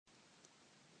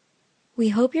We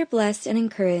hope you're blessed and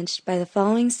encouraged by the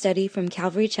following study from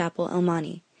Calvary Chapel, El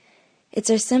Monte.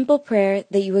 It's our simple prayer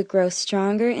that you would grow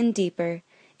stronger and deeper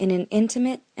in an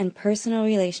intimate and personal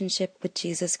relationship with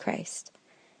Jesus Christ.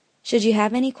 Should you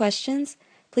have any questions,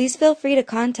 please feel free to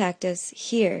contact us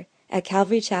here at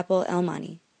Calvary Chapel, El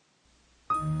Monte.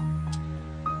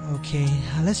 Okay,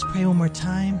 let's pray one more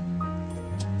time.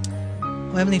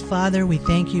 Well, Heavenly Father, we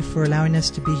thank you for allowing us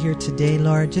to be here today,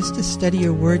 Lord, just to study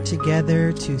your word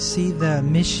together, to see the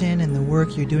mission and the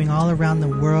work you're doing all around the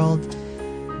world.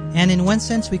 And in one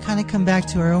sense, we kind of come back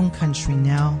to our own country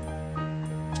now.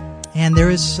 And there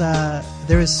is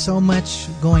so much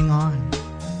going on.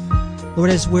 Lord,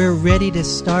 as we're ready to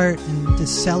start in the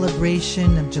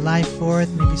celebration of July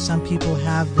 4th, maybe some people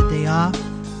have the day off.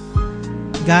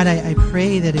 God, I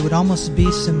pray that it would almost be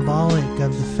symbolic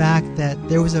of the fact that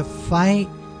there was a fight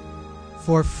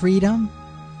for freedom,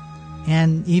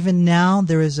 and even now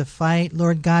there is a fight,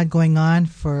 Lord God, going on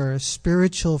for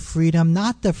spiritual freedom,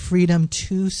 not the freedom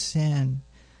to sin,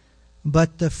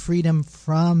 but the freedom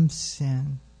from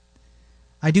sin.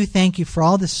 I do thank you for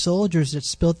all the soldiers that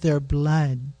spilt their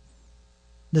blood,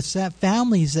 the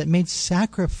families that made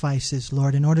sacrifices,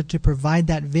 Lord, in order to provide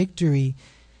that victory.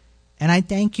 And I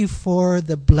thank you for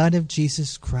the blood of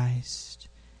Jesus Christ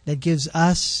that gives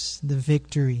us the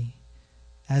victory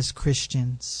as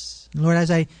Christians. Lord,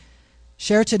 as I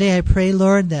share today, I pray,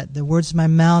 Lord, that the words of my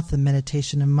mouth, the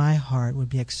meditation of my heart would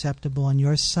be acceptable in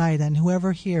your sight. And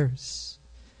whoever hears,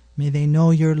 may they know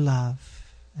your love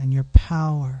and your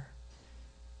power.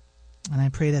 And I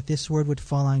pray that this word would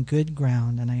fall on good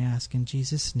ground. And I ask in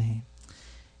Jesus' name,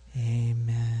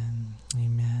 amen.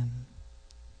 Amen.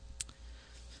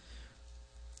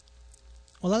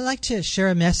 Well, I'd like to share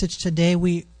a message today.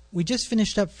 We just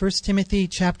finished up 1 Timothy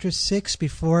chapter 6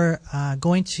 before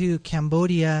going to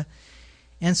Cambodia.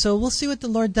 And so we'll see what the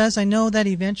Lord does. I know that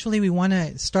eventually we want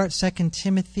to start 2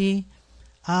 Timothy.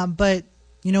 But,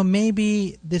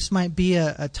 maybe this might be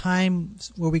a time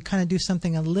where we kind of do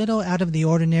something a little out of the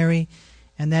ordinary.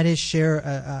 And that is share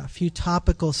a few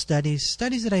topical studies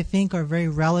that I think are very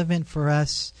relevant for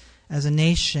us as a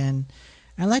nation.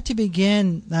 I'd like to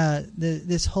begin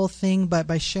this whole thing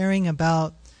by sharing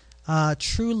about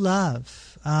true love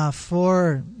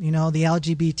for the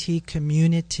LGBT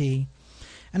community,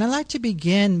 and I'd like to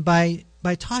begin by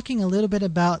talking a little bit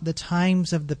about the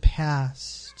times of the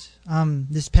past,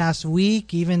 this past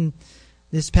week, even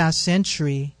this past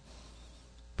century.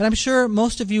 But I'm sure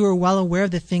most of you are well aware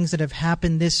of the things that have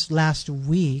happened this last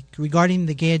week regarding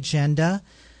the gay agenda,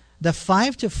 the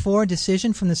 5-4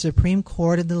 decision from the Supreme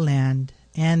Court of the land,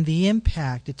 and the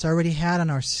impact it's already had on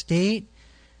our state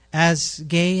as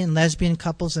gay and lesbian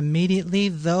couples immediately,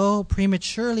 though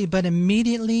prematurely, but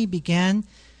immediately began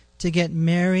to get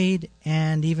married,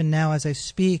 and even now as I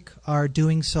speak are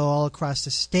doing so all across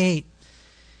the state.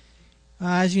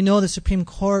 As you know, the Supreme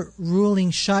Court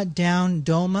ruling shot down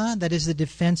DOMA, that is the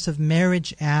Defense of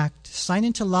Marriage Act, signed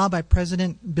into law by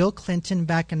President Bill Clinton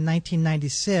back in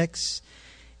 1996.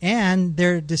 And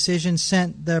their decision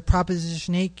sent the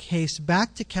Proposition 8 case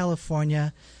back to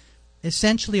California,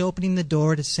 essentially opening the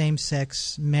door to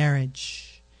same-sex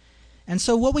marriage. And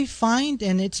so what we find,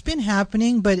 and it's been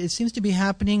happening, but it seems to be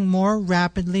happening more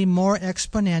rapidly, more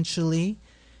exponentially,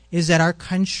 is that our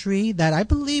country, that I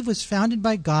believe was founded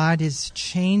by God, is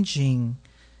changing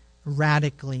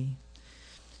radically.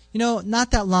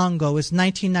 Not that long ago, it was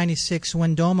 1996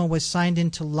 when DOMA was signed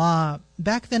into law.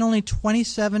 Back then, only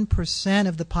 27%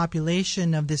 of the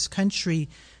population of this country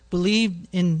believed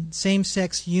in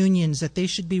same-sex unions, that they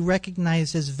should be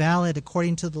recognized as valid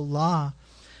according to the law.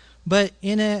 But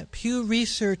in a Pew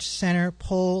Research Center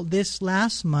poll this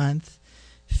last month,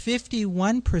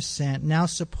 51% now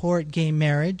support gay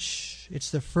marriage.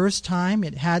 It's the first time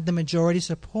it had the majority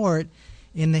support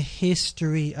in the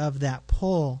history of that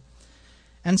poll.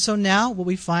 And so now what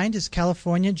we find is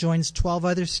California joins 12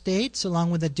 other states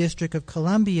along with the District of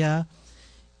Columbia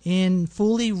in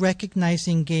fully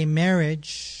recognizing gay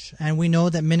marriage. And we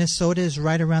know that Minnesota is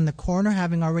right around the corner,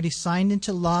 having already signed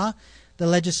into law the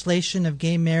legislation of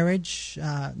gay marriage.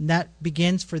 That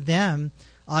begins for them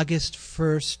August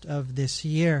 1st of this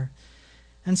year.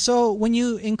 And so when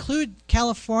you include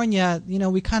California,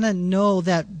 we kind of know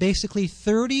that basically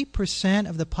 30%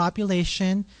 of the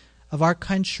population of our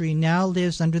country now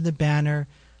lives under the banner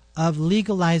of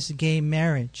legalized gay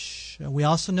marriage. We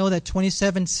also know that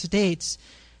 27 states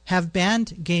have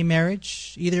banned gay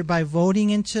marriage, either by voting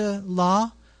into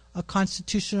law a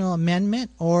constitutional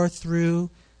amendment or through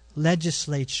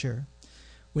legislature.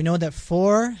 We know that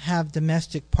 4 have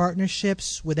domestic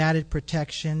partnerships with added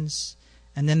protections,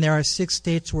 and then there are 6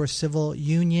 states where civil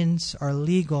unions are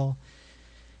legal.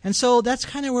 And so that's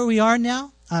kind of where we are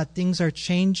now. Things are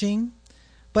changing.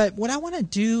 But what I want to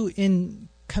do in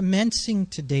commencing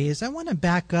today is I want to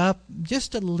back up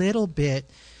just a little bit,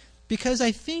 because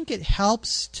I think it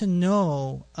helps to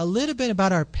know a little bit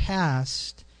about our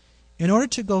past in order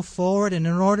to go forward and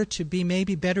in order to be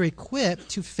maybe better equipped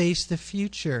to face the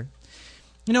future.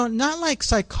 You know, not like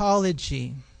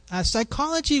psychology.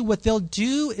 Psychology, what they'll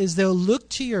do is they'll look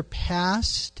to your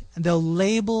past and they'll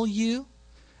label you.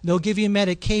 They'll give you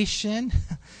medication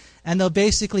and they'll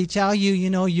basically tell you, you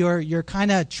know, you're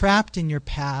kind of trapped in your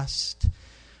past.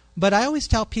 But I always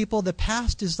tell people the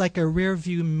past is like a rear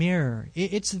view mirror.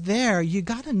 It's there. You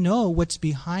got to know what's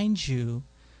behind you.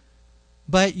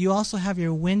 But you also have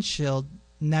your windshield,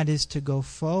 and that is to go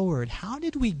forward. How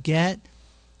did we get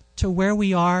to where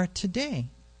we are today?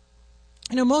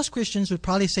 You know, most Christians would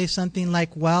probably say something like,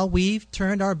 well, we've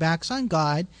turned our backs on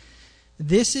God.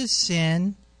 This is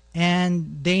sin,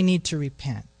 and they need to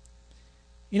repent.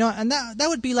 You know, and that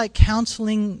would be like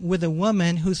counseling with a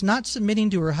woman who's not submitting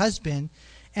to her husband,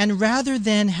 and rather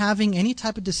than having any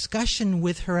type of discussion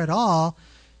with her at all,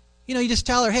 you know, you just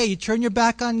tell her, hey, you turn your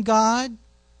back on God,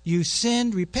 you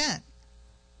sinned, repent.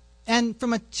 And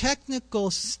from a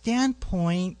technical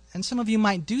standpoint, and some of you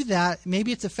might do that,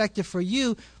 maybe it's effective for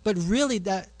you, but really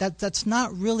that's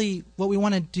not really what we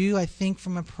want to do, I think,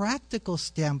 from a practical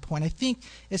standpoint. I think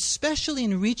especially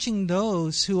in reaching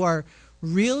those who are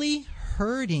really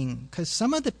hurting, because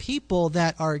some of the people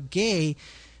that are gay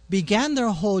began their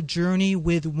whole journey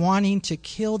with wanting to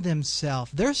kill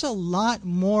themselves. There's a lot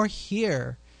more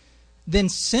here than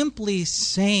simply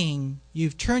saying,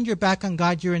 you've turned your back on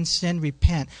God, you're in sin,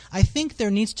 repent. I think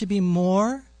there needs to be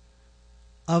more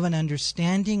of an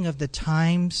understanding of the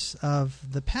times of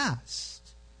the past.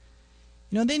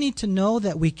 You know, they need to know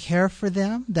that we care for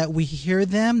them, that we hear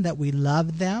them, that we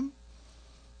love them.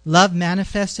 Love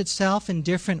manifests itself in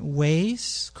different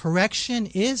ways. Correction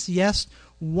is, yes,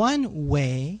 one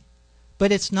way,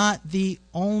 but it's not the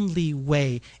only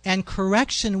way. And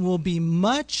correction will be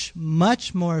much,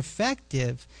 much more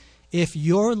effective if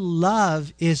your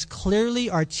love is clearly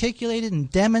articulated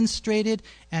and demonstrated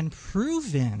and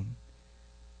proven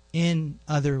in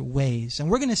other ways. And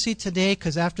we're going to see today,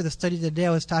 because after the study today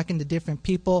I was talking to different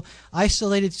people,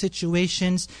 isolated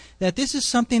situations, that this is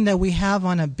something that we have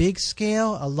on a big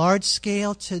scale, a large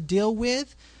scale to deal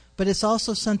with. But it's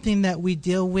also something that we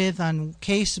deal with on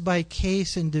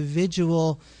case-by-case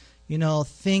individual, you know,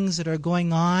 things that are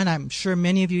going on. I'm sure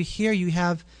many of you here, you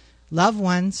have loved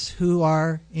ones who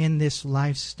are in this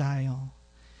lifestyle.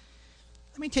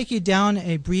 Let me take you down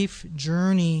a brief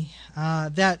journey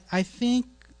that I think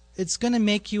it's going to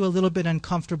make you a little bit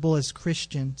uncomfortable as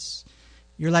Christians.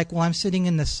 You're like, well, I'm sitting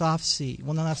in the soft seat.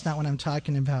 Well, no, that's not what I'm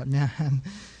talking about, man.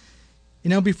 You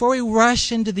know, before we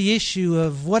rush into the issue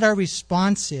of what our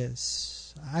response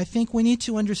is, I think we need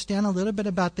to understand a little bit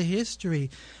about the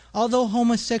history. Although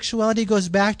homosexuality goes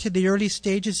back to the early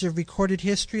stages of recorded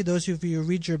history, those of you who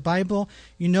read your Bible,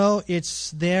 you know it's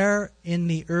there in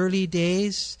the early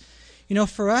days. You know,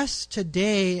 for us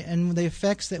today and the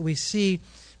effects that we see,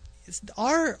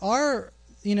 our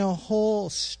whole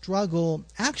struggle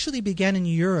actually began in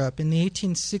Europe in the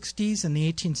 1860s and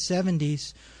the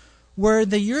 1870s, where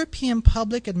the European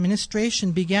public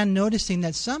administration began noticing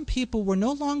that some people were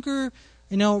no longer,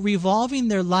 revolving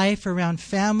their life around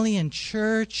family and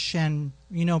church and,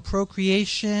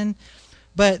 procreation,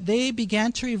 but they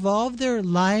began to revolve their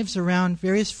lives around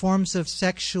various forms of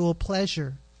sexual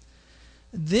pleasure.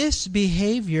 This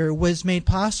behavior was made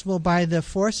possible by the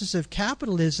forces of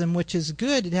capitalism, which is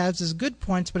good. It has its good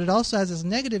points, but it also has its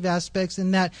negative aspects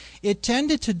in that it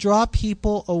tended to draw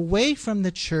people away from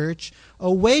the church,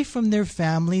 away from their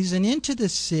families, and into the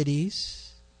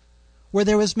cities where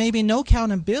there was maybe no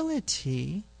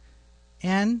accountability,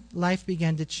 and life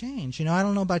began to change. I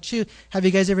don't know about you. Have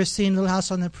you guys ever seen Little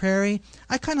House on the Prairie?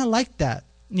 I kind of like that,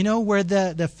 where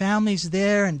the family's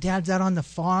there and dad's out on the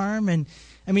farm, and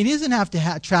he doesn't have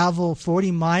to travel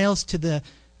 40 miles to the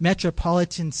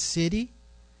metropolitan city.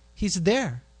 He's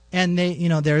there. And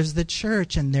there's the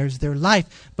church and there's their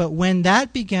life. But when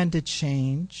that began to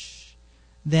change,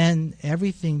 then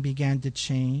everything began to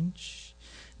change.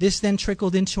 This then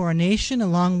trickled into our nation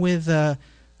along with a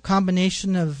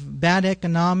combination of bad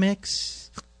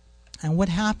economics. And what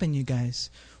happened, you guys,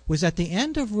 was at the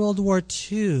end of World War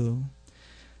II,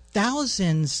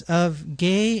 thousands of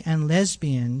gay and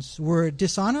lesbians were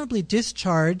dishonorably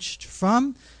discharged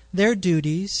from their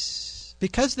duties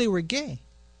because they were gay.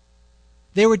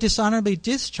 They were dishonorably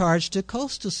discharged to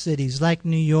coastal cities like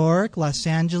New York, Los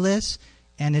Angeles,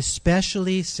 and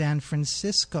especially San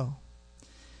Francisco.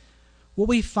 what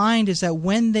we find is that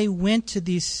when they went to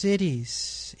these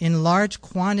cities in large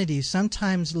quantities,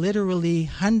 sometimes literally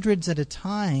hundreds at a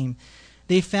time,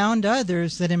 they found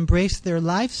others that embraced their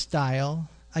lifestyle,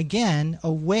 again,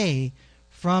 away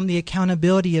from the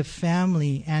accountability of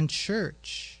family and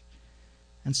church.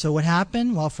 And so what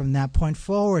happened? Well, from that point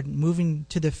forward, moving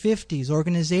to the 50s,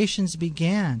 organizations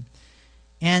began.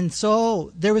 And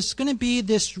so there was going to be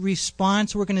this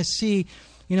response. We're going to see,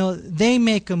 they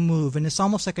make a move, and it's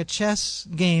almost like a chess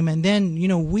game, and then,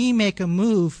 we make a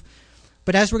move.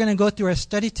 But as we're going to go through our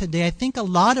study today, I think a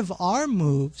lot of our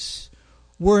moves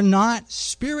were not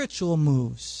spiritual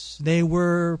moves. They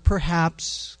were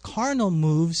perhaps carnal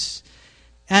moves.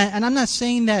 And I'm not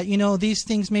saying that, these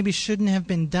things maybe shouldn't have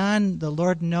been done. The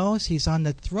Lord knows He's on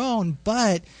the throne.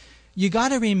 But you got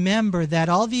to remember that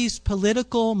all these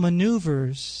political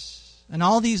maneuvers and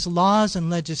all these laws and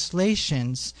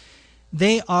legislations,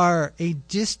 they are a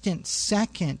distant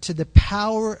second to the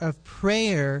power of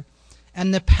prayer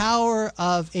and the power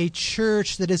of a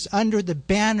church that is under the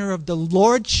banner of the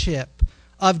lordship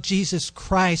of Jesus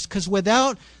Christ. Because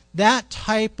without that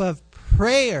type of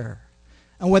prayer,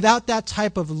 and without that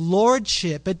type of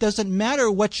lordship, it doesn't matter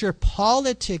what your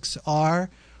politics are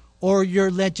or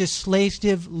your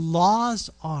legislative laws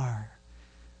are.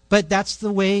 But that's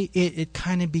the way it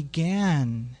kind of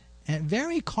began. And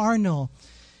very carnal.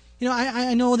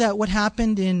 I know that what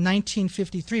happened in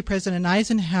 1953, President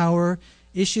Eisenhower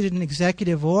issued an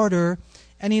executive order,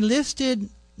 and he listed,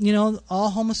 all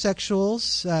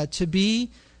homosexuals to be,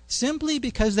 simply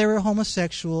because they were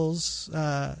homosexuals,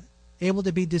 able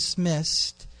to be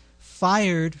dismissed,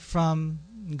 fired from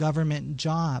government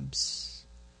jobs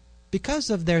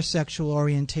because of their sexual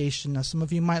orientation. Now, some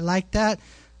of you might like that.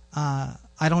 I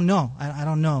don't know. I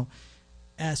don't know.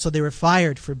 So they were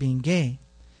fired for being gay.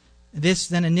 This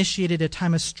then initiated a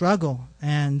time of struggle,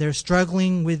 and they're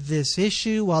struggling with this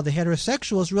issue while the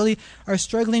heterosexuals really are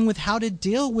struggling with how to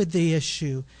deal with the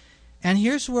issue. And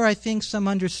here's where I think some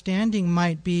understanding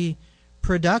might be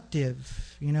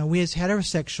productive. We as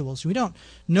heterosexuals, we don't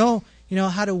know,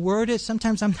 how to word it.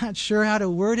 Sometimes I'm not sure how to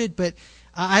word it, but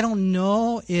I don't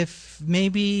know if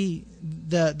maybe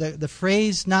the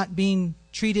phrase not being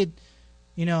treated,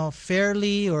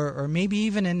 fairly, or maybe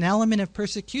even an element of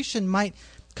persecution might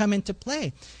come into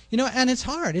play. And it's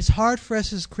hard. It's hard for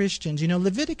us as Christians.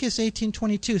 Leviticus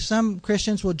 18:22, some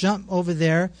Christians will jump over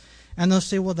there and they'll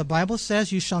say, well, the Bible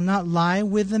says you shall not lie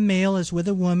with a male as with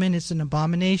a woman. It's an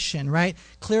abomination, right?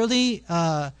 Clearly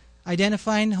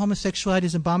identifying homosexuality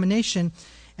as abomination.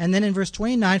 And then in verse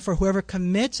 29, for whoever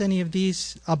commits any of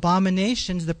these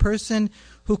abominations, the person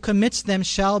who commits them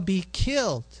shall be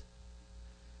killed.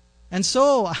 And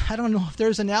so I don't know if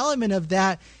there's an element of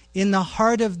that in the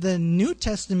heart of the New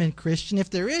Testament Christian. If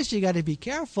there is, you got to be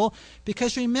careful,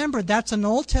 because remember, that's an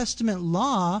Old Testament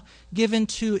law given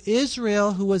to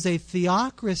Israel, who was a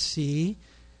theocracy.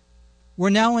 We're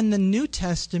now in the New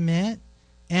Testament,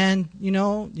 and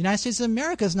the United States of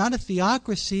America is not a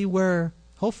theocracy. We're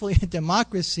hopefully a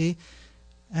democracy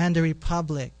and a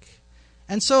republic.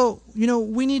 And so,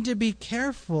 we need to be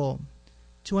careful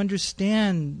to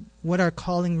understand what our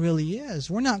calling really is.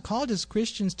 We're not called as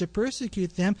Christians to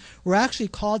persecute them. We're actually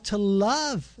called to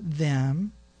love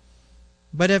them.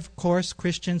 But of course,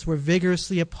 Christians were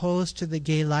vigorously opposed to the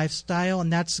gay lifestyle,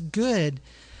 and that's good.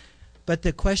 But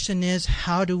the question is,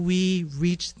 how do we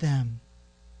reach them?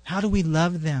 How do we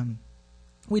love them?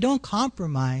 We don't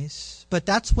compromise, but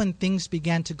that's when things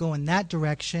began to go in that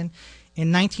direction.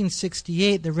 In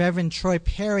 1968, the Reverend Troy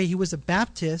Perry, he was a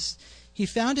Baptist. He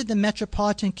founded the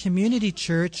Metropolitan Community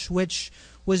Church, which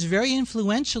was very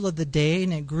influential of the day,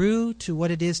 and it grew to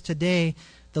what it is today,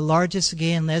 the largest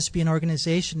gay and lesbian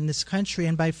organization in this country,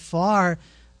 and by far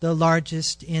the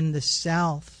largest in the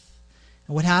South.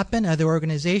 And what happened? Other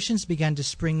organizations began to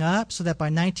spring up, so that by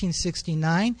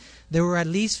 1969, there were at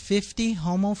least 50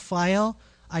 homophile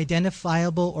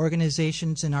identifiable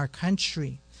organizations in our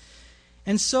country.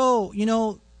 And so,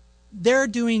 they're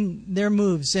doing their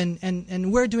moves,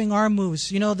 and we're doing our moves.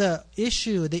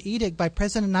 The edict by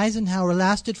President Eisenhower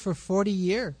lasted for 40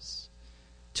 years.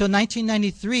 Till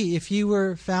 1993, if you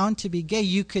were found to be gay,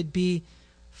 you could be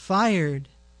fired.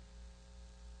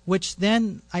 Which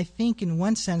then, I think, in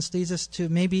one sense, leads us to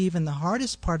maybe even the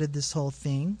hardest part of this whole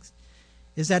thing,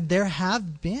 is that there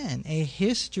have been a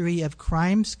history of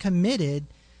crimes committed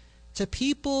to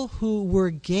people who were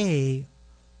gay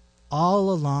all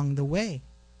along the way.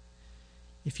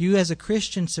 If you as a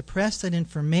Christian suppress that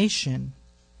information,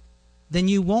 then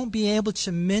you won't be able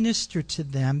to minister to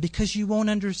them, because you won't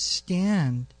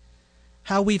understand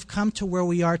how we've come to where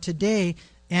we are today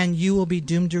and you will be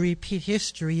doomed to repeat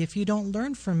history if you don't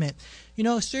learn from it.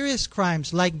 Serious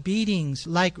crimes like beatings,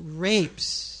 like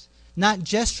rapes, not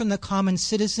just from the common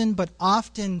citizen, but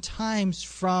oftentimes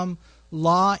from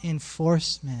law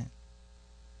enforcement.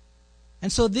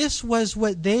 And so this was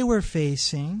what they were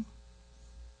facing.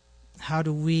 How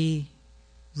do we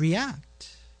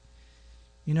react?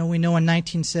 We know in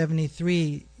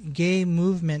 1973, gay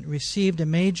movement received a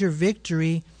major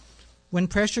victory when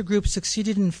pressure groups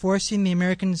succeeded in forcing the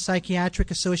American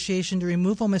Psychiatric Association to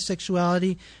remove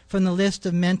homosexuality from the list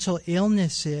of mental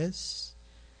illnesses.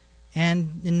 And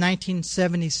in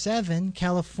 1977,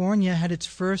 California had its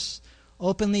first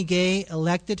openly gay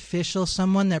elected official,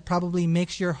 someone that probably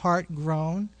makes your heart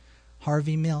groan,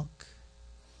 Harvey Milk.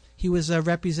 He was a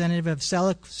representative of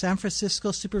San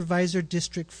Francisco Supervisor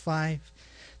District 5.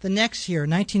 The next year,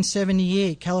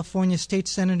 1978, California State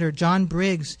Senator John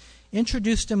Briggs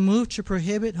introduced a move to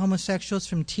prohibit homosexuals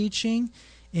from teaching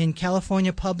in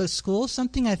California public schools,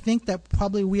 something I think that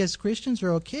probably we as Christians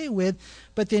are okay with,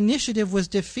 but the initiative was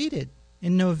defeated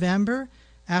in November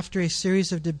after a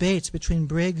series of debates between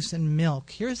Briggs and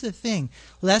Milk. Here's the thing.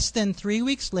 Less than 3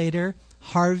 weeks later,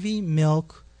 Harvey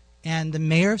Milk and the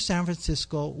mayor of San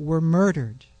Francisco were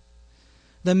murdered.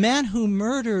 The man who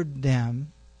murdered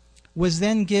them was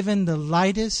then given the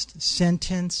lightest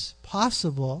sentence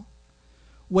possible,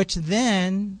 which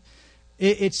then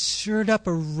it stirred up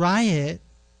a riot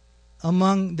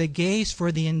among the gays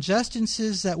for the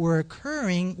injustices that were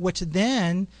occurring, which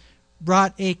then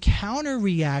brought a counter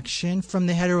reaction from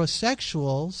the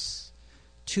heterosexuals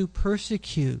to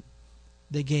persecute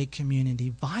the gay community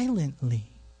violently.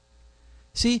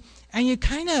 See, and you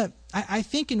kind of, I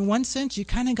think in one sense, you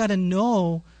kind of got to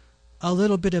know a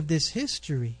little bit of this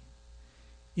history.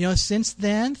 Since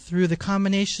then, through the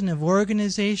combination of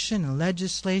organization and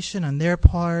legislation on their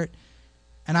part,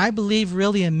 and I believe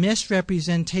really a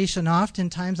misrepresentation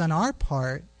oftentimes on our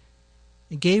part,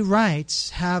 gay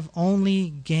rights have only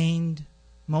gained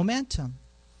momentum.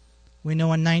 We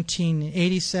know in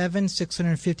 1987,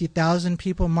 650,000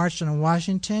 people marched on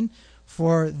Washington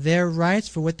for their rights,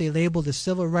 for what they labeled a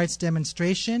civil rights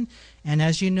demonstration. And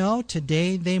as you know,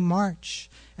 today they march.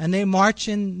 And they march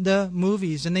in the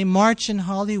movies, and they march in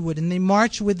Hollywood, and they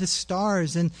march with the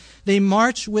stars, and they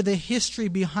march with a history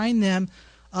behind them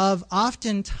of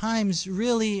oftentimes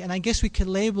really, and I guess we could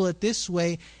label it this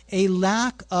way, a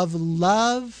lack of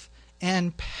love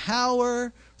and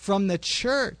power from the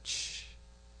church.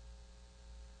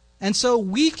 And so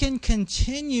we can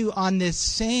continue on this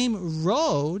same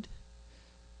road,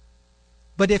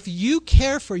 but if you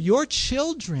care for your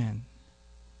children,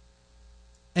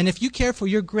 and if you care for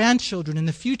your grandchildren and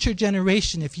the future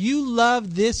generation, if you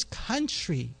love this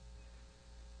country,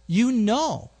 you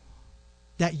know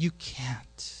that you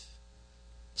can't.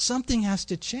 Something has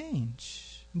to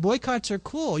change. Boycotts are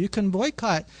cool. You can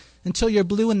boycott until you're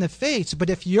blue in the face. But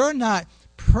if you're not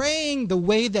praying the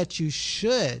way that you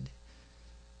should,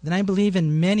 then I believe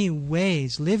in many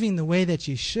ways, living the way that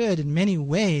you should, in many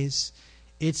ways,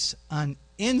 it's an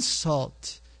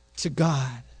insult to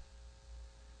God.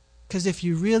 Because if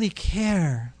you really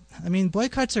care,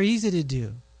 boycotts are easy to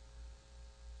do.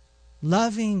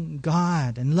 Loving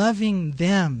God and loving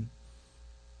them,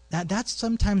 that's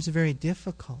sometimes very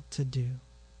difficult to do.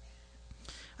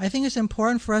 I think it's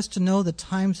important for us to know the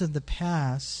times of the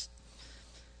past,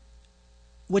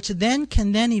 which then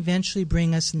can eventually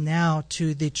bring us now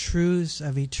to the truths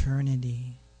of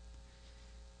eternity.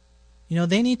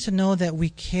 They need to know that we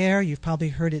care. You've probably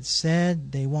heard it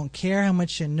said, they won't care how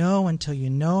much you know until they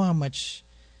know how much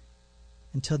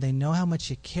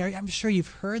you care. I'm sure you've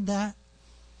heard that.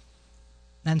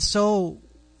 And so,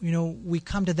 we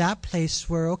come to that place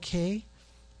where, okay,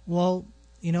 well,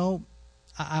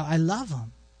 I love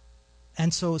them.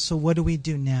 And so what do we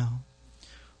do now?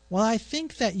 Well, I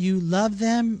think that you love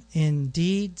them in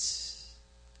deeds.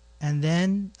 And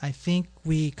then I think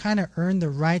we kind of earn the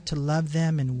right to love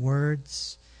them in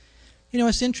words.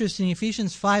 It's interesting.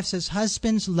 Ephesians 5 says,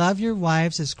 "Husbands, love your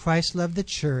wives as Christ loved the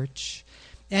church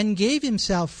and gave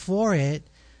himself for it,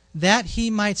 that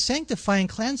he might sanctify and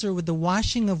cleanse her with the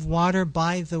washing of water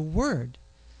by the word,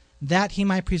 that he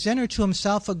might present her to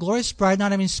himself a glorious bride, not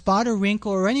having spot or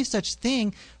wrinkle or any such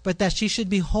thing, but that she should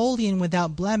be holy and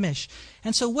without blemish."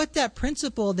 And so what that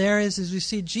principle there is we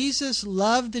see Jesus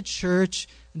loved the church,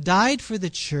 died for the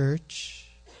church,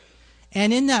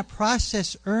 and in that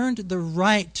process earned the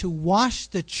right to wash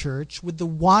the church with the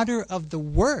water of the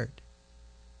word.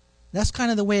 That's kind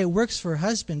of the way it works for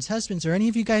husbands. Husbands, are any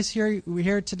of you guys here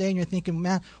today and you're thinking,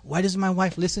 man, why doesn't my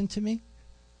wife listen to me?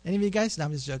 Any of you guys? No,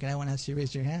 I'm just joking. I want to ask you to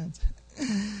raise your hands.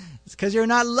 It's because you're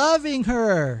not loving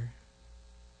her.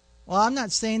 Well, I'm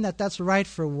not saying that that's right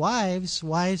for wives.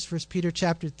 Wives, 1 Peter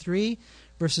chapter 3,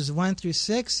 verses 1 through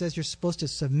 6 says you're supposed to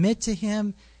submit to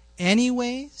him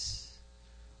anyways.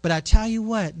 But I tell you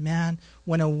what, man,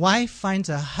 when a wife finds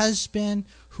a husband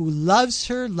who loves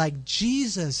her like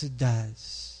Jesus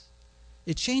does,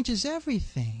 it changes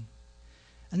everything.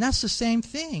 And that's the same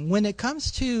thing. When it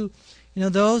comes to,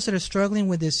 those that are struggling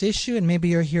with this issue, and maybe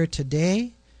you're here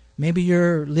today, maybe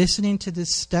you're listening to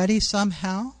this study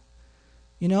somehow,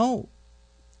 you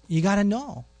got to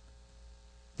know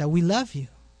that we love you,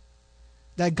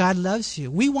 that God loves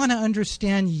you. We want to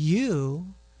understand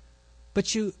you,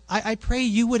 but I pray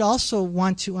you would also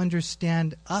want to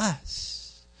understand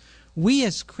us. We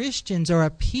as Christians are a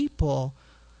people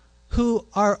who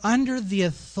are under the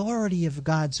authority of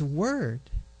God's Word.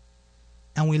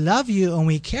 And we love you and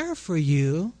we care for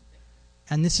you.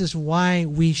 And this is why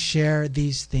we share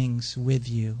these things with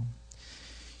you.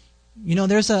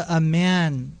 There's a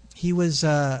man, he's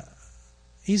a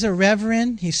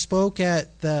reverend. He spoke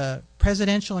at the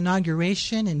presidential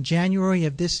inauguration in January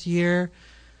of this year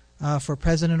for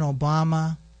President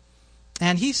Obama.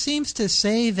 And he seems to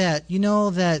say that,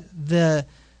 that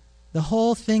the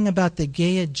whole thing about the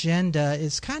gay agenda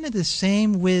is kind of the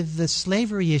same with the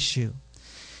slavery issue.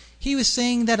 He was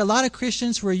saying that a lot of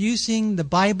Christians were using the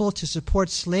Bible to support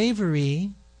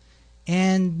slavery,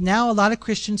 and now a lot of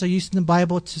Christians are using the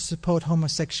Bible to support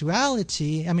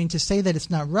homosexuality, to say that it's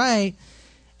not right.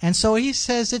 And so he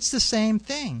says it's the same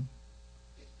thing.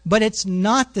 But it's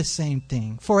not the same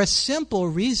thing for a simple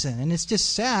reason. And it's just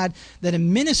sad that a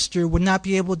minister would not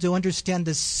be able to understand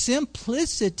the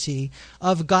simplicity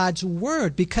of God's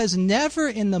Word, because never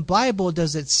in the Bible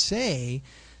does it say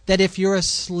that if you're a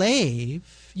slave,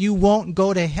 you won't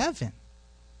go to heaven.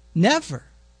 Never.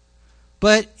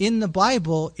 But in the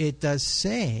Bible, it does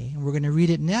say, and we're going to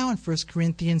read it now in 1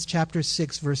 Corinthians chapter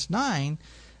 6, verse 9,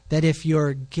 that if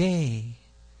you're gay,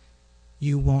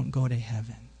 you won't go to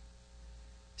heaven.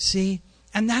 See?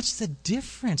 And that's the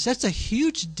difference. That's a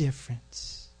huge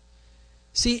difference.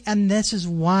 See, and this is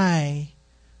why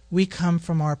we come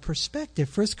from our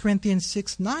perspective. 1 Corinthians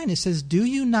 6, 9, it says, "Do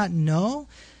you not know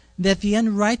that the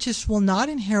unrighteous will not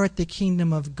inherit the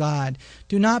kingdom of God?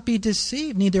 Do not be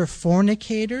deceived. Neither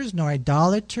fornicators, nor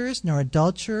idolaters, nor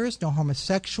adulterers, nor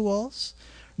homosexuals,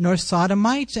 nor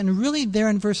sodomites." And really there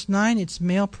in verse 9, it's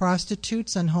male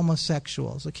prostitutes and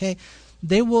homosexuals. Okay?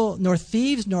 "They will, nor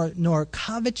thieves, nor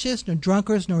covetous, nor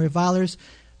drunkards, nor revilers,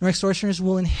 nor extortioners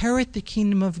will inherit the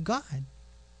kingdom of God."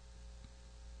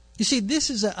 You see, this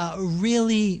is a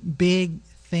really big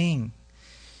thing.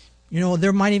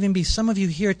 There might even be some of you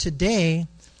here today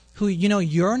who,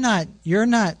 you're not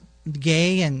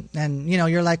gay, and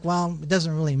you're like, well, it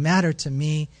doesn't really matter to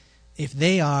me if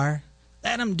they are.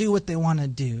 Let them do what they want to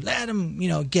do. Let them,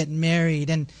 get married.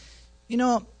 And,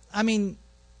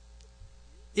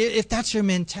 if that's your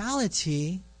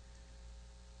mentality,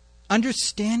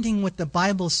 understanding what the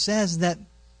Bible says that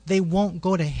they won't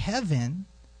go to heaven,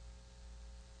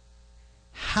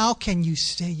 how can you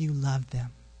say you love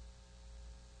them?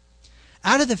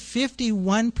 Out of the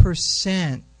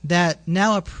 51% that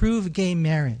now approve gay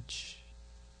marriage,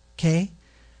 okay,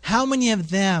 how many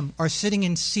of them are sitting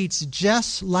in seats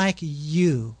just like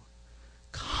you,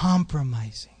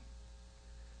 compromising?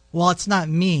 Well, it's not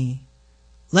me.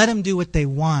 Let them do what they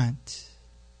want.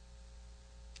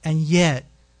 And yet,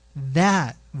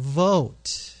 that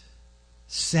vote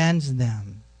sends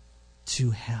them to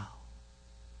hell.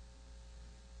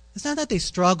 It's not that they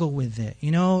struggle with it.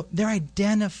 They're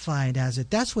identified as it.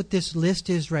 That's what this list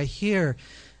is right here.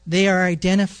 They are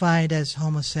identified as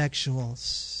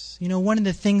homosexuals. One of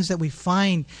the things that we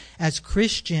find as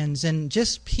Christians and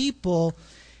just people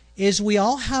is we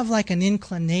all have like an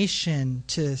inclination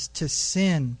to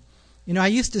sin. I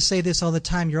used to say this all the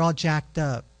time, you're all jacked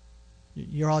up.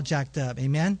 You're all jacked up.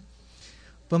 Amen?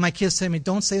 But my kids say to me,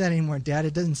 don't say that anymore, Dad.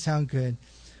 It doesn't sound good.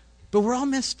 But we're all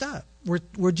messed up.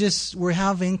 We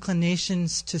have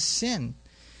inclinations to sin.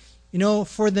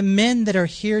 For the men that are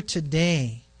here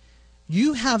today,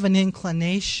 you have an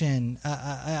inclination,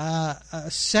 a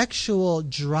sexual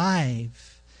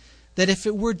drive, that if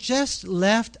it were just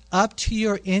left up to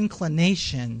your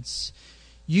inclinations,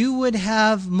 you would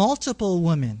have multiple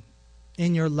women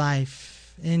in your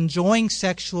life enjoying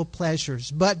sexual pleasures.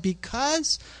 But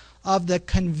because of the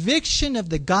conviction of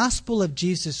the gospel of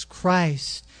Jesus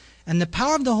Christ, and the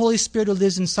power of the Holy Spirit who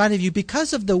lives inside of you,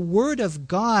 because of the Word of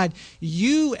God,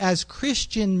 you as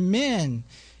Christian men,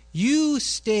 you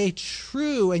stay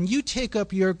true and you take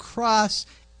up your cross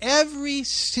every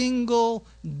single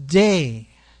day.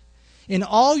 In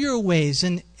all your ways,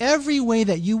 in every way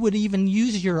that you would even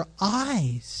use your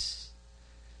eyes.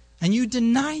 and you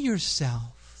deny yourself.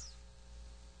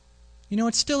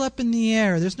 It's still up in the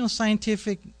air. There's no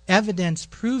scientific evidence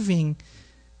proving,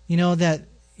 that,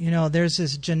 there's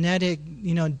this genetic,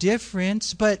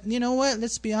 difference. But you know what?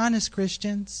 Let's be honest,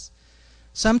 Christians.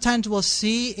 Sometimes we'll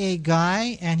see a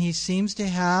guy and he seems to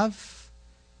have,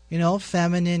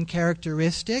 feminine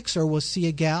characteristics, or we'll see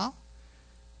a gal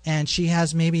and she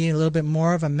has maybe a little bit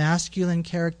more of a masculine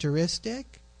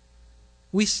characteristic.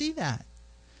 We see that.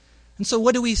 And so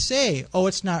what do we say? Oh,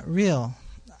 it's not real.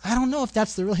 I don't know if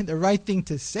that's really the right thing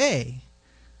to say.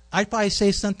 I'd probably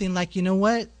say something like, you know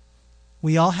what?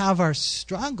 We all have our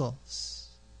struggles.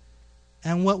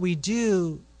 And what we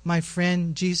do, my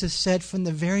friend, Jesus said from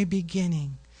the very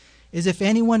beginning, is if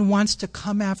anyone wants to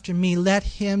come after me, let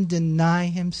him deny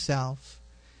himself,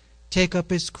 take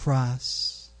up his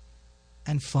cross,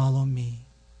 and follow me.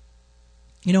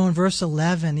 In verse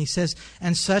 11, he says,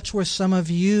 and such were some of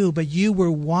you, but you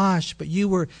were washed, but you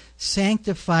were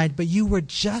sanctified, but you were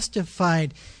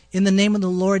justified in the name of the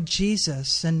Lord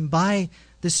Jesus and by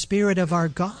the Spirit of our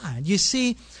God. You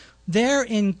see, there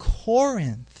in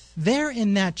Corinth, there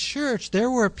in that church, there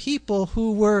were people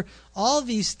who were all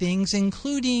these things,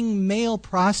 including male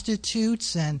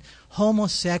prostitutes and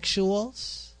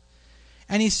homosexuals.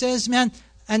 And he says, man,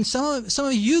 and some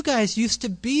of you guys used to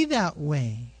be that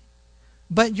way.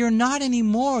 But you're not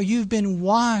anymore. You've been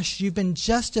washed. You've been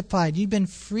justified. You've been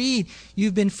freed.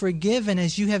 You've been forgiven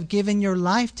as you have given your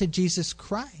life to Jesus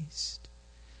Christ.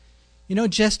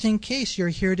 Just in case you're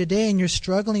here today and you're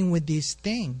struggling with these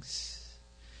things,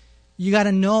 you got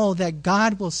to know that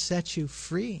God will set you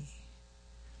free.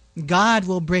 God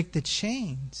will break the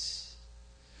chains.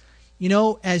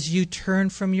 As you turn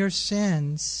from your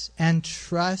sins and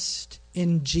trust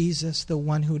in Jesus, the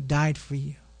one who died for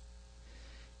you.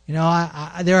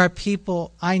 There are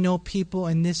people, I know people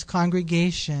in this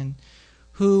congregation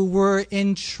who were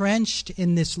entrenched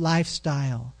in this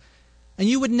lifestyle. And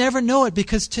you would never know it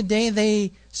because today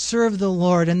they serve the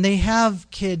Lord and they have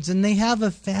kids and they have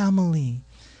a family.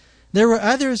 There were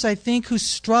others, I think, who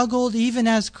struggled even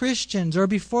as Christians or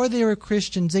before they were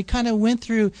Christians. They kind of went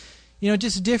through,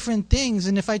 just different things.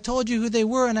 And if I told you who they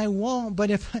were, and I won't, but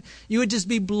if you would just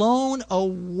be blown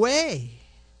away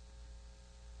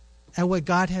at what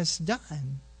God has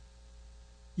done.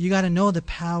 You got to know the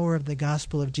power of the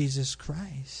gospel of Jesus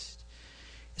Christ.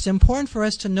 It's important for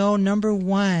us to know, number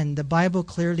one, the Bible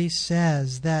clearly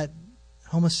says that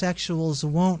homosexuals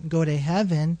won't go to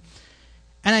heaven.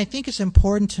 And I think it's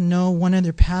important to know one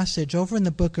other passage over in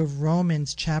the book of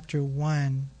Romans chapter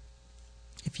 1.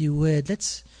 If you would,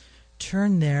 let's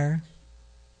turn there.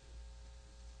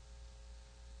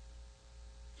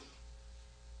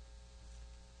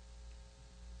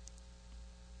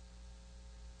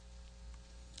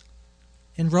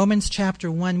 In Romans chapter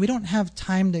 1, we don't have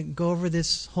time to go over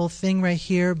this whole thing right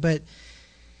here, but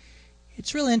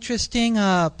it's real interesting.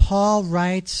 Paul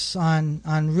writes on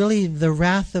really the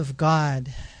wrath of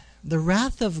God. The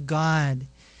wrath of God.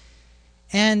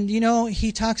 And,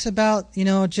 he talks about,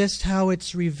 just how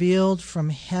it's revealed from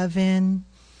heaven.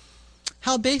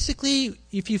 How basically,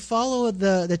 if you follow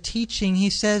the teaching, he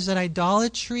says that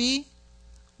idolatry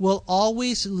will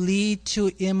always lead to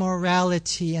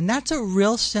immorality. And that's a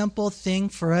real simple thing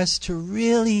for us to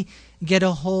really get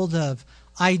a hold of.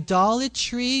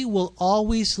 Idolatry will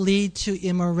always lead to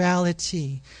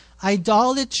immorality.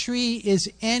 Idolatry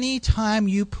is any time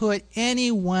you put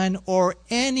anyone or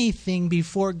anything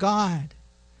before God.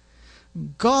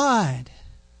 God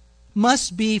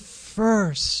must be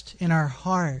first in our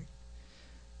heart.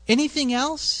 Anything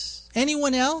else,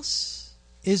 anyone else,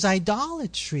 is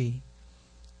idolatry.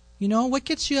 What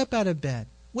gets you up out of bed?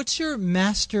 What's your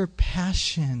master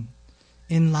passion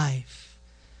in life?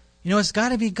 It's got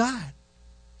to be God.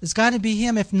 It's got to be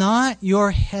Him. If not,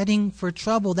 you're heading for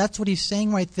trouble. That's what he's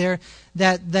saying right there,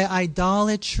 that the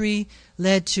idolatry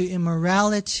led to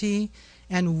immorality,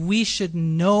 and we should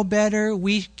know better.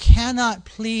 We cannot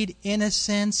plead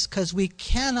innocence because we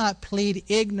cannot plead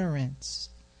ignorance.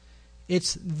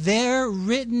 It's there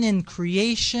written in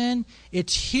creation.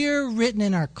 It's here written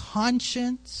in our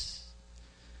conscience.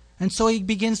 And so he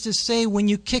begins to say, when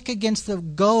you kick against the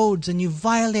goads and you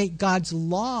violate God's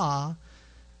law,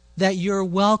 that you're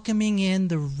welcoming in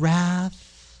the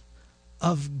wrath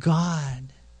of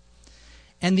God.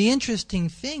 And the interesting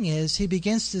thing is, he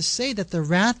begins to say that the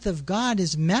wrath of God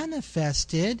is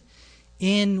manifested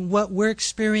in what we're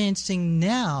experiencing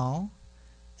now,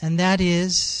 and that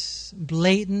is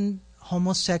blatant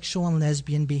homosexual and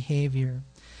lesbian behavior.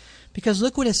 Because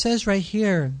look what it says right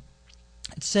here.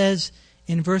 It says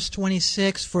in verse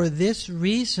 26, for this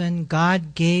reason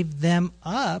God gave them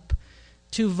up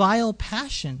to vile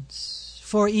passions.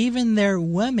 for even their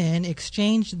women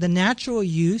exchanged the natural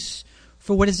use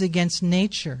for what is against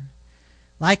nature.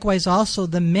 Likewise also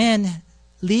the men,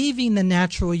 leaving the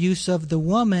natural use of the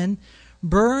woman,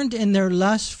 burned in their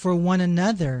lust for one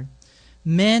another,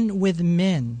 men with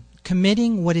men,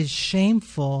 committing what is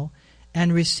shameful,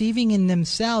 and receiving in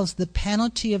themselves the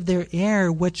penalty of their error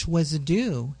which was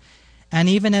due. And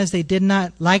even as they did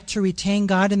not like to retain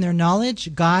God in their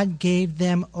knowledge, God gave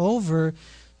them over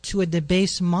to a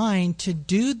debased mind to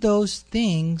do those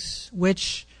things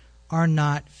which are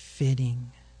not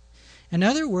fitting. In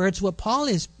other words, what Paul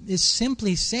is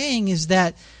simply saying is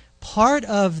that part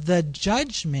of the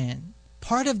judgment,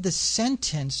 part of the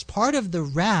sentence, part of the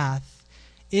wrath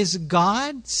is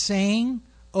God saying,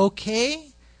 okay,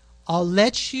 I'll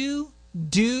let you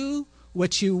do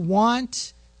what you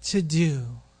want to do.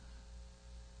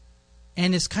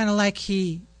 And it's kind of like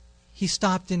he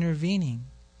stopped intervening.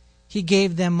 He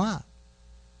gave them up.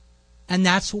 And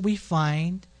that's what we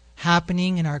find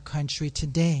happening in our country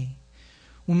today.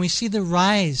 When we see the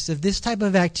rise of this type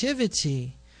of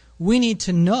activity, we need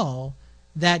to know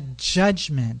that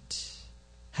judgment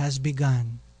has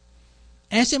begun.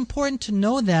 And it's important to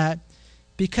know that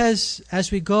because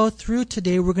as we go through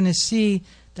today, we're going to see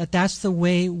that that's the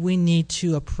way we need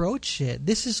to approach it.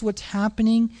 This is what's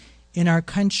happening in our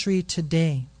country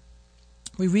today.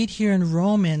 We read here in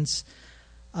Romans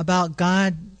about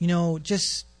God,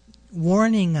 just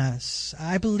warning us.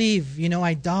 I believe,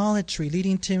 idolatry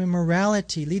leading to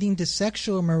immorality, leading to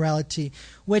sexual immorality,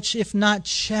 which if not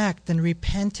checked and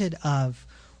repented of,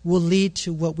 will lead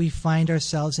to what we find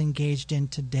ourselves engaged in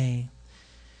today.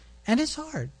 And it's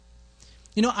hard.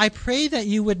 I pray that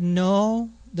you would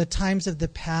know the times of the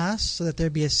past so that there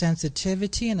be a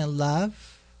sensitivity and a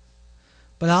love.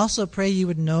 But I also pray you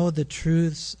would know the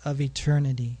truths of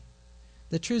eternity.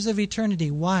 The truths of eternity.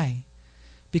 Why?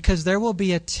 Because there will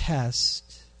be a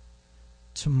test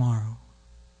tomorrow.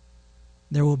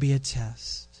 There will be a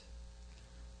test.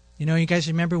 You guys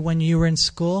remember when you were in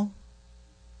school?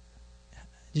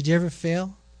 Did you ever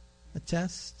fail a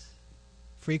test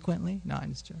frequently? No,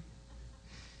 I'm just joking.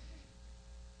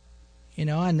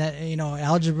 And that,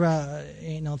 algebra,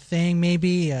 thing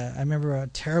maybe. I remember a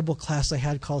terrible class I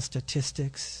had called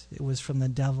statistics. It was from the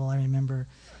devil. I remember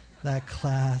that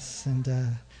class.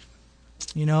 And,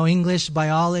 English,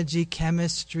 biology,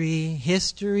 chemistry,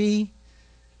 history.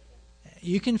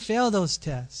 You can fail those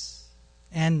tests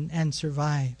and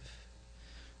survive.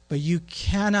 But you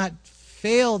cannot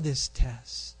fail this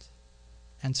test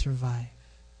and survive.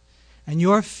 And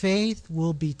your faith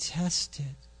will be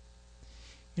tested.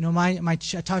 I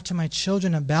talk to my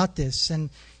children about this,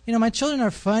 and my children are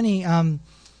funny.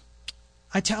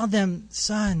 I tell them,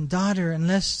 son, daughter,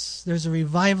 unless there's a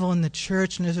revival in the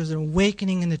church, unless there's an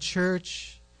awakening in the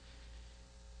church,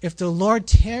 if the Lord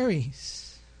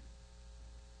tarries,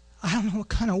 I don't know what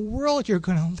kind of world you're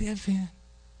going to live in.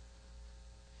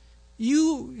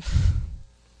 You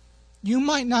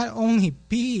might not only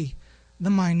be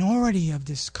the minority of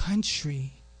this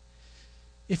country.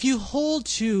 If you hold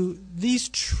to these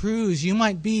truths, you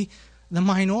might be the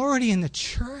minority in the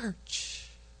church.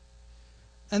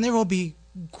 And there will be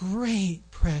great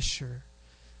pressure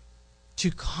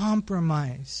to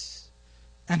compromise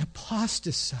and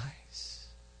apostatize.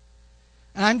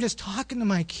 And I'm just talking to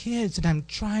my kids and I'm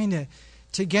trying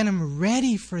to get them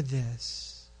ready for this.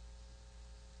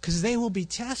 Because they will be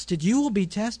tested. You will be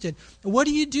tested. What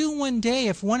do you do one day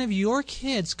if one of your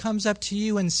kids comes up to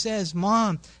you and says,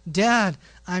 Mom, Dad,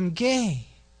 I'm gay?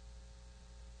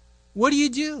 What do you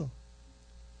do?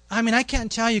 I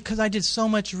can't tell you because I did so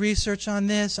much research on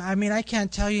this. I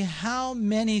can't tell you how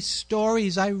many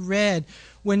stories I read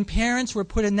when parents were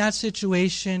put in that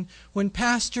situation, when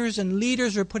pastors and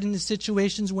leaders were put in the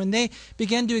situations, when they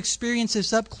began to experience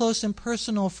this up close and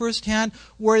personal firsthand,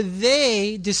 where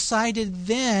they decided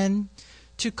then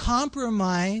to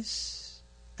compromise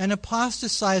and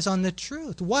apostatize on the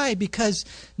truth. Why? Because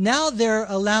now they're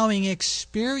allowing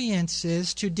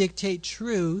experiences to dictate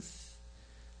truth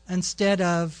instead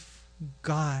of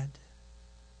God.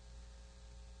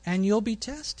 And you'll be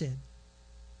tested.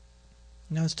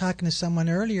 I was talking to someone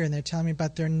earlier and they're telling me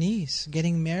about their niece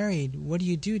getting married. What do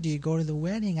you do? Do you go to the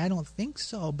wedding? I don't think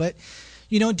so. But,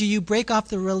 do you break off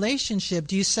the relationship?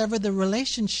 Do you sever the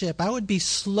relationship? I would be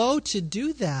slow to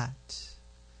do that.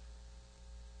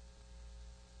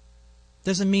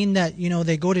 Doesn't mean that,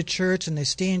 they go to church and they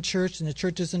stay in church and the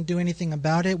church doesn't do anything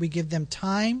about it. We give them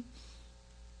time.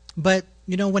 But,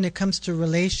 when it comes to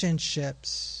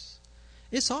relationships,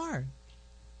 it's hard.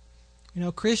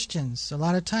 Christians, a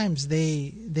lot of times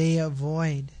they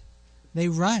avoid, they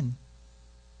run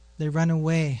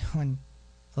away when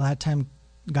a lot of time,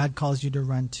 God calls you to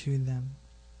run to them.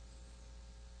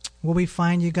 What we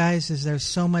find, you guys, is there's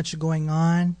so much going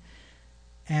on,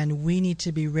 and we need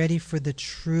to be ready for the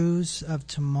truths of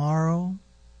tomorrow.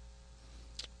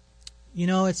 You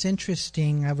know, it's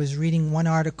interesting. I was reading one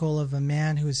article of a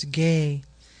man who's gay,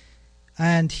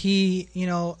 and he,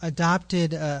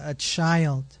 adopted a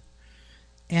child.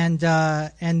 And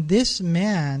this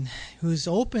man who's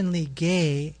openly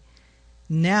gay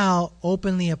now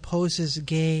openly opposes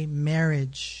gay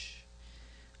marriage.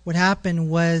 What happened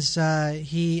was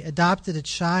he adopted a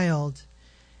child,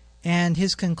 and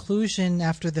his conclusion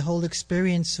after the whole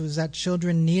experience was that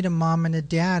children need a mom and a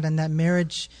dad, and that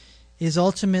marriage is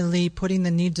ultimately putting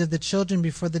the needs of the children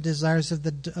before the desires of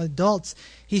the adults.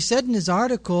 He said in his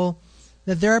article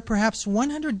that there are perhaps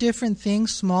 100 different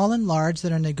things, small and large,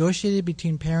 that are negotiated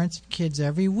between parents and kids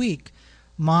every week.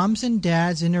 Moms and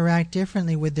dads interact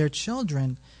differently with their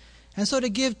children. And so to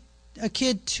give a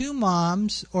kid two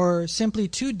moms or simply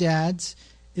two dads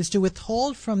is to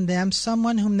withhold from them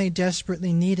someone whom they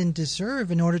desperately need and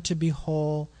deserve in order to be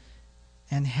whole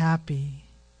and happy.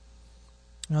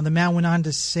 The man went on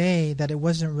to say that it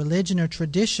wasn't religion or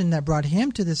tradition that brought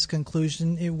him to this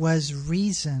conclusion, it was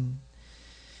reason.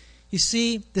 You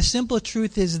see, the simple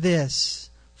truth is this: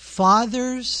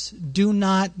 fathers do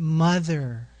not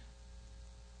mother,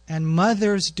 and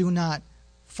mothers do not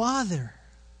father.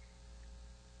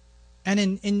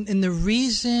 And in the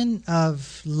reason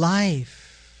of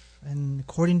life, and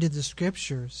according to the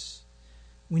Scriptures,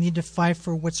 we need to fight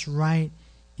for what's right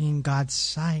in God's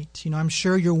sight. I'm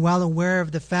sure you're well aware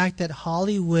of the fact that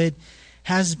Hollywood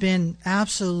has been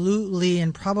absolutely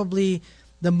and probably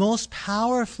the most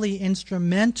powerfully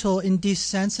instrumental in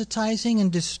desensitizing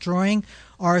and destroying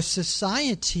our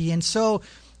society. And so,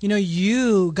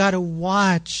 you got to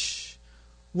watch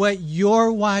what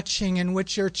you're watching and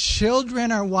what your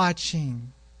children are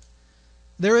watching.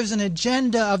 There is an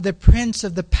agenda of the prince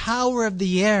of the power of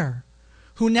the air,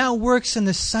 who now works in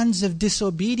the sons of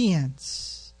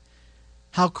disobedience.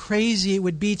 How crazy it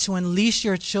would be to unleash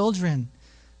your children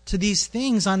to these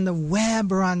things on the web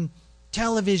or on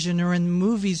television or in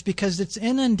movies, because it's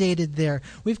inundated there.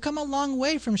 We've come a long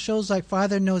way from shows like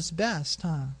Father Knows Best,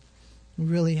 huh? We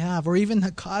really have. Or even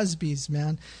the Cosbys,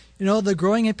 man. The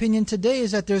growing opinion today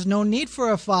is that there's no need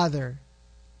for a father.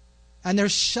 And they're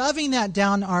shoving that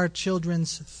down our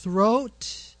children's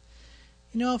throat.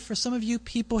 For some of you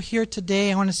people here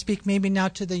today, I want to speak maybe now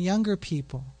to the younger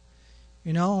people.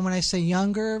 When I say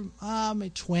younger,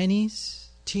 my 20s,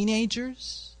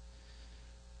 teenagers.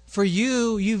 For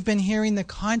you, you've been hearing the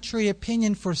contrary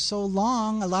opinion for so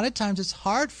long, a lot of times it's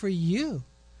hard for you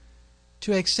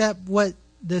to accept what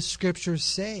the Scriptures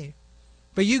say.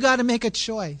 But you got to make a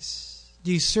choice.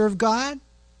 Do you serve God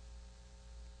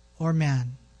or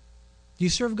man? Do you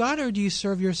serve God or do you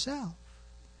serve yourself?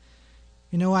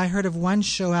 I heard of one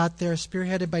show out there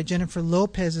spearheaded by Jennifer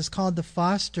Lopez. It's called The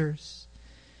Fosters.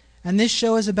 And this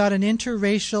show is about an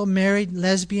interracial married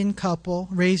lesbian couple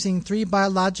raising 3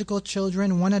 biological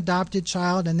children, 1 adopted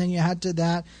child, and then you add to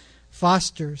that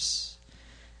fosters.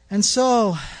 And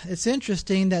so it's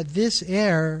interesting that this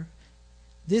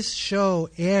show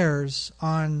airs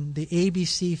on the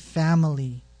ABC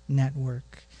Family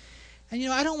Network. And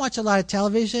I don't watch a lot of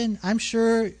television. I'm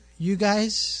sure you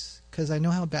guys, because I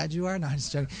know how bad you are. No, I'm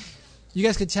just joking. You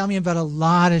guys could tell me about a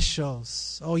lot of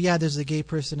shows. Oh yeah, there's a gay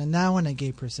person in that one, a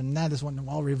gay person in that. This one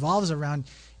all revolves around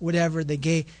whatever the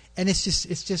gay. And it's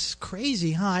just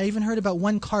crazy, huh? I even heard about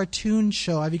one cartoon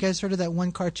show. Have you guys heard of that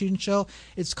one cartoon show?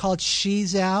 It's called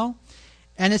Shizao.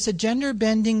 And it's a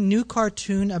gender-bending new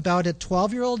cartoon about a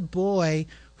 12-year-old boy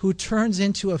who turns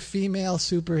into a female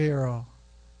superhero.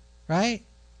 Right?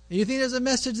 You think there's a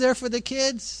message there for the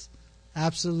kids?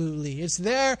 Absolutely. It's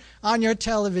there on your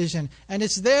television. And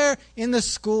it's there in the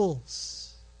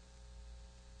schools.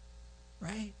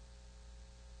 Right?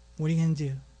 What are you going to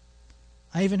do?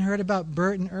 I even heard about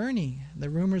Bert and Ernie, the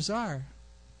rumors are,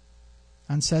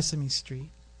 on Sesame Street.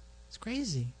 It's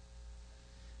crazy.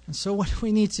 And so what do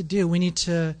we need to do? We need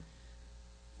to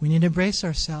brace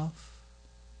ourselves.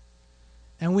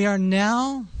 And we are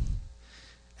now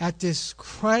at this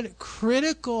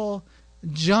critical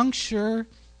juncture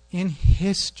in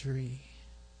history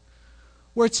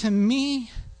where, to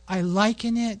me, I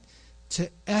liken it to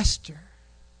Esther.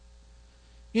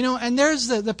 And there's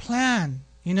the plan,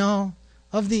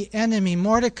 of the enemy,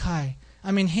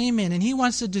 Haman, and he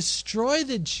wants to destroy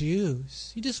the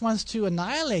Jews. He just wants to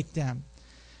annihilate them.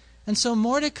 And so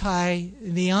Mordecai,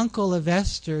 the uncle of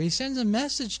Esther, he sends a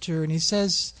message to her and he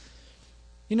says,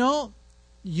 you're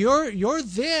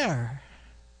there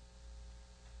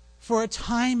for a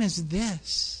time as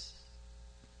this.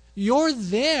 You're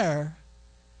there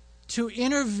to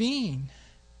intervene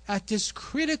at this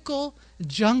critical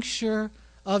juncture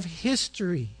of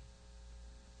history.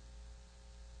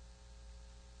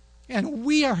 And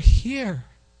we are here.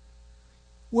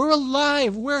 We're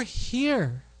alive. We're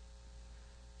here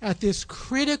at this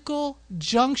critical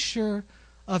juncture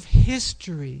of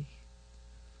history.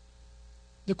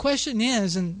 The question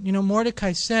is, and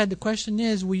Mordecai said, the question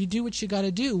is, will you do what you got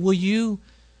to do? Will you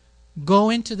go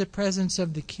into the presence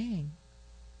of the king?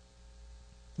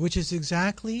 Which is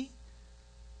exactly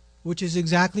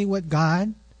what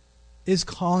God is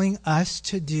calling us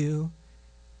to do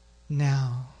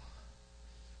now.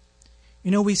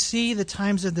 We see the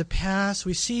times of the past.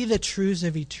 We see the truths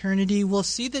of eternity. We'll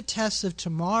see the tests of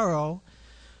tomorrow.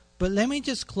 But let me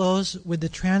just close with the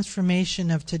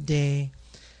transformation of today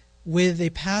with a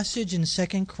passage in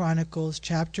 2 Chronicles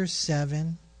chapter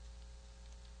 7.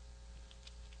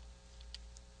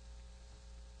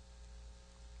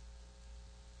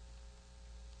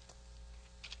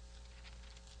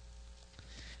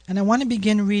 And I want to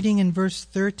begin reading in verse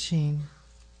 13.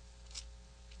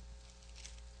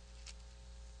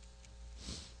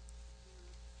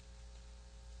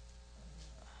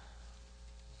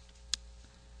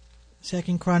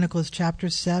 2 Chronicles chapter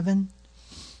 7.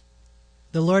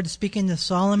 The Lord speaking to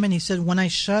Solomon, he said, when I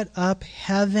shut up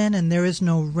heaven and there is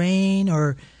no rain,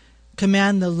 or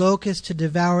command the locust to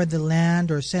devour the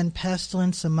land, or send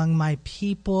pestilence among my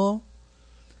people.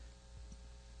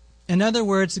 In other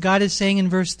words, God is saying in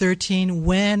verse 13,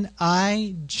 when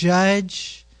I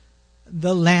judge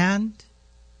the land,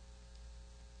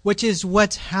 which is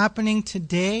what's happening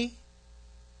today,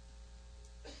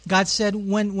 God said,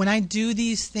 when I do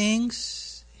these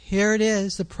things, here it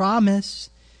is, the promise,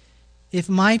 if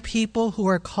my people who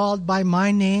are called by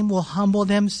my name will humble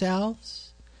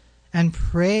themselves and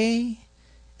pray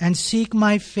and seek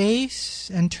my face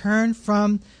and turn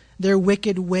from their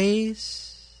wicked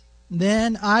ways,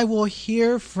 then I will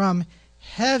hear from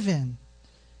heaven,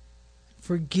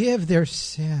 forgive their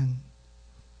sin,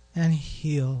 and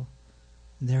heal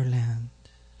their land.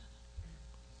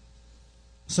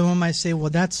 Someone might say, well,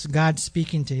 that's God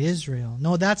speaking to Israel.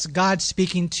 No, that's God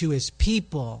speaking to his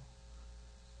people.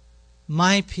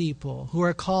 My people who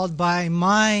are called by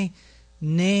my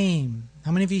name.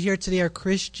 How many of you here today are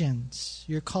Christians?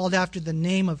 You're called after the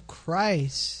name of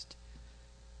Christ.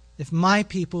 If my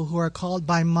people who are called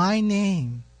by my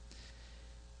name.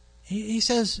 He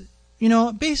says,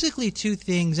 basically two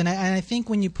things. And I think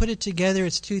when you put it together,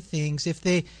 it's two things. If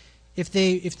they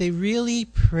really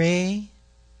pray,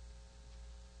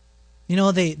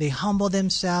 they humble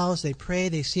themselves, they pray,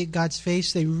 they seek God's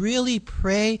face, they really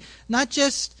pray, not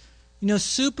just,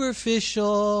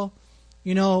 superficial,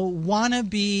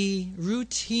 wannabe,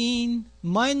 routine,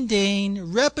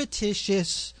 mundane,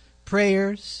 repetitious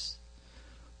prayers,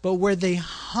 but where they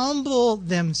humble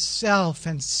themselves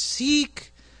and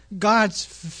seek God's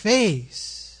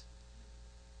face,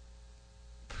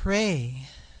 pray,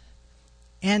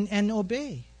 and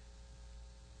obey.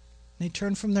 They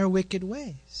turn from their wicked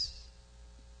ways.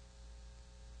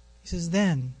 He says,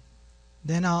 then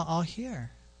I'll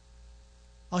hear.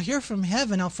 I'll hear from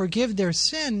heaven, I'll forgive their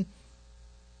sin,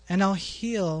 and I'll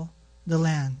heal the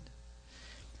land.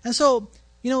 And so,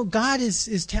 God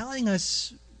is telling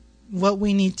us what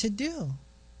we need to do.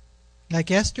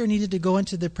 Like Esther needed to go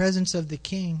into the presence of the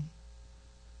king.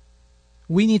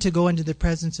 We need to go into the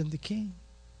presence of the king.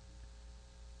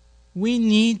 We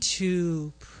need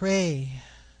to pray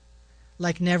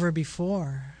like never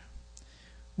before.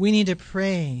 We need to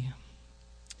pray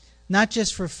not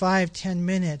just for 5-10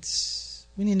 minutes.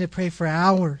 We need to pray for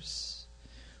hours.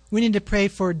 We need to pray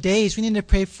for days. We need to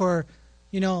pray for,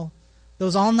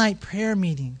 those all-night prayer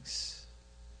meetings.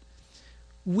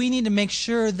 We need to make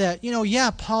sure that,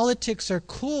 politics are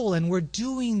cool and we're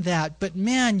doing that. But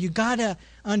man, you got to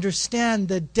understand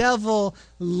the devil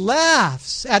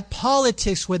laughs at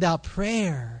politics without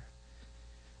prayer.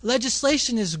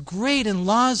 Legislation is great and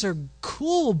laws are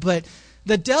cool, but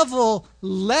the devil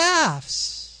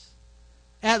laughs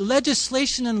at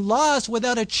legislation and laws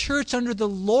without a church under the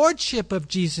lordship of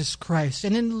Jesus Christ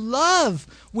and in love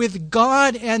with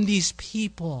God and these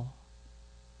people.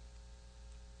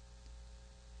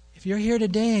 If you're here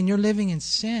today and you're living in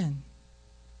sin,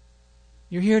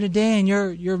 you're here today and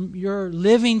you're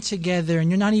living together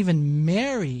and you're not even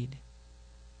married,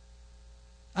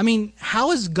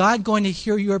 how is God going to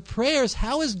hear your prayers?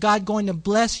 How is God going to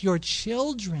bless your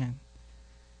children?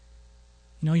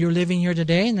 You're living here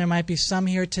today, and there might be some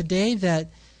here today that,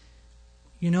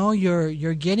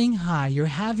 you're getting high, you're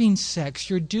having sex,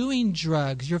 you're doing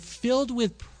drugs, you're filled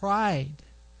with pride.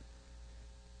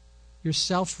 You're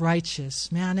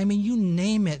self-righteous. Man, I mean, you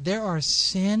name it. There are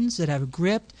sins that have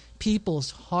gripped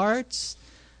people's hearts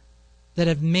that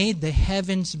have made the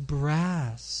heavens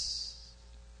brass.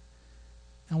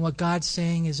 And what God's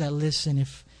saying is that, listen,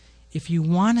 if you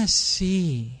want to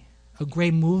see a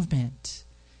great movement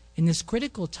in this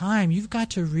critical time, you've got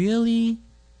to really,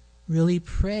 really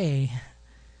pray.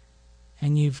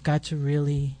 And you've got to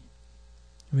really,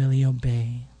 really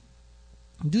obey.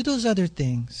 Do those other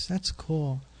things. That's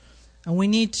cool. And we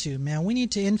need to, man. We need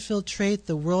to infiltrate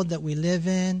the world that we live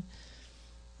in.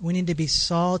 We need to be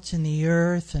salt in the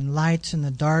earth and light in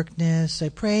the darkness. I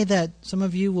pray that some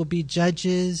of you will be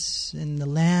judges in the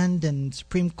land and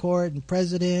Supreme Court and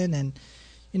president and,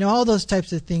 all those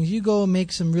types of things. You go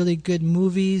make some really good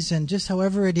movies, and just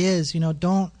however it is,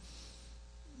 don't,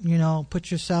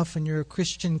 put yourself in your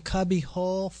Christian cubby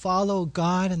hole. Follow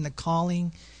God and the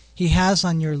calling He has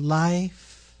on your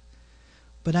life.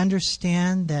 But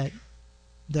understand that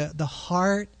the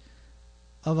heart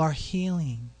of our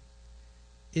healing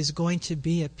is going to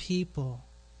be a people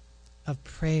of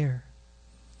prayer.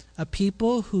 A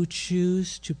people who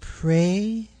choose to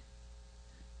pray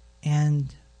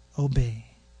and obey.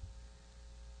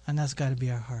 And that's got to be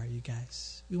our heart, you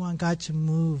guys. We want God to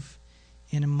move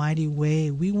in a mighty way.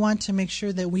 We want to make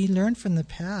sure that we learn from the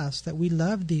past, that we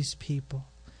love these people.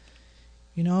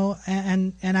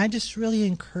 And I just really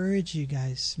encourage you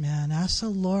guys, man, ask the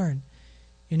Lord,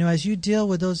 as you deal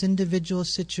with those individual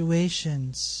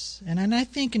situations. And I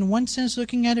think in one sense,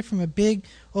 looking at it from a big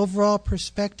overall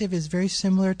perspective is very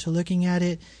similar to looking at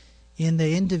it in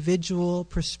the individual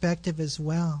perspective as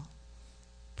well.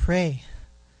 Pray.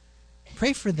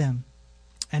 Pray for them.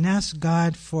 And ask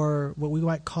God for what we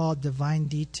might call divine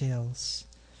details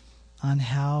on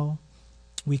how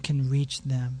we can reach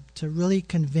them, to really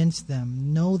convince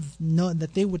them, know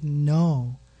that they would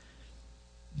know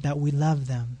that we love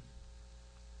them.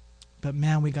 But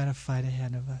man, we got a fight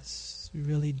ahead of us. We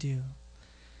really do.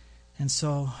 And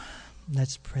so,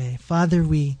 let's pray. Father,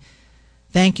 we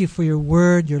thank you for your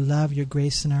word, your love, your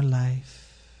grace in our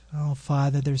life. Oh,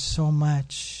 Father, there's so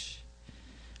much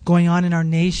going on in our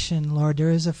nation, Lord. There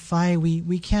is a fight.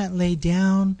 We can't lay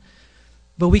down,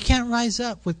 but we can't rise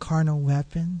up with carnal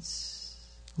weapons.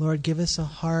 Lord, give us a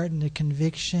heart and a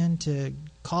conviction to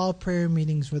call prayer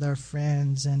meetings with our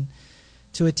friends and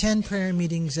to attend prayer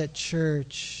meetings at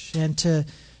church and to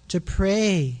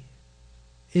pray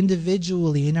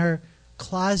individually in our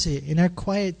closet, in our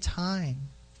quiet time,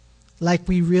 like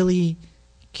we really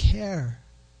care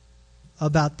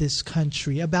about this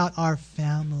country, about our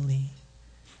family.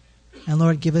 And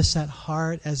Lord, give us that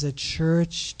heart as a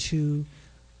church to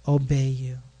obey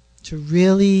you, to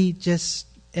really just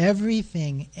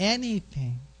everything,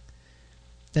 anything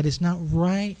that is not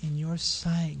right in your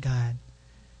sight, God.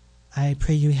 I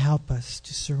pray you help us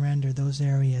to surrender those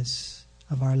areas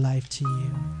of our life to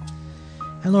you.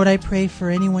 And Lord, I pray for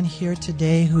anyone here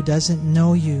today who doesn't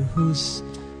know you, who's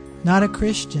not a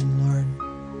Christian, Lord.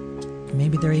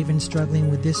 Maybe they're even struggling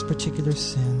with this particular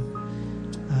sin.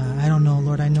 I don't know,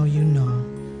 Lord. I know you know.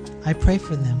 I pray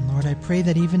for them, Lord. I pray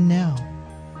that even now,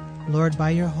 Lord,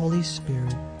 by your Holy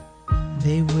Spirit,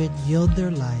 they would yield their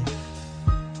life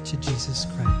to Jesus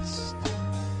Christ.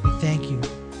 We thank you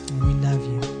and we love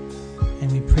you.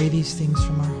 And we pray these things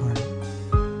from our heart.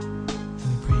 And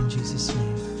we pray in Jesus'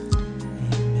 name.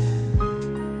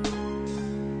 Amen.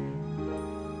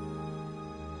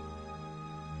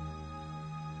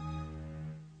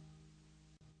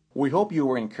 We hope you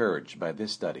were encouraged by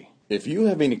this study. If you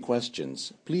have any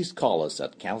questions, please call us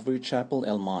at Calvary Chapel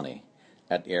El Monte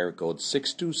at area code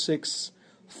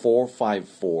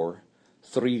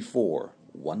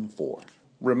 626-454-3414.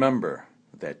 Remember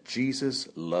that Jesus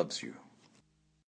loves you.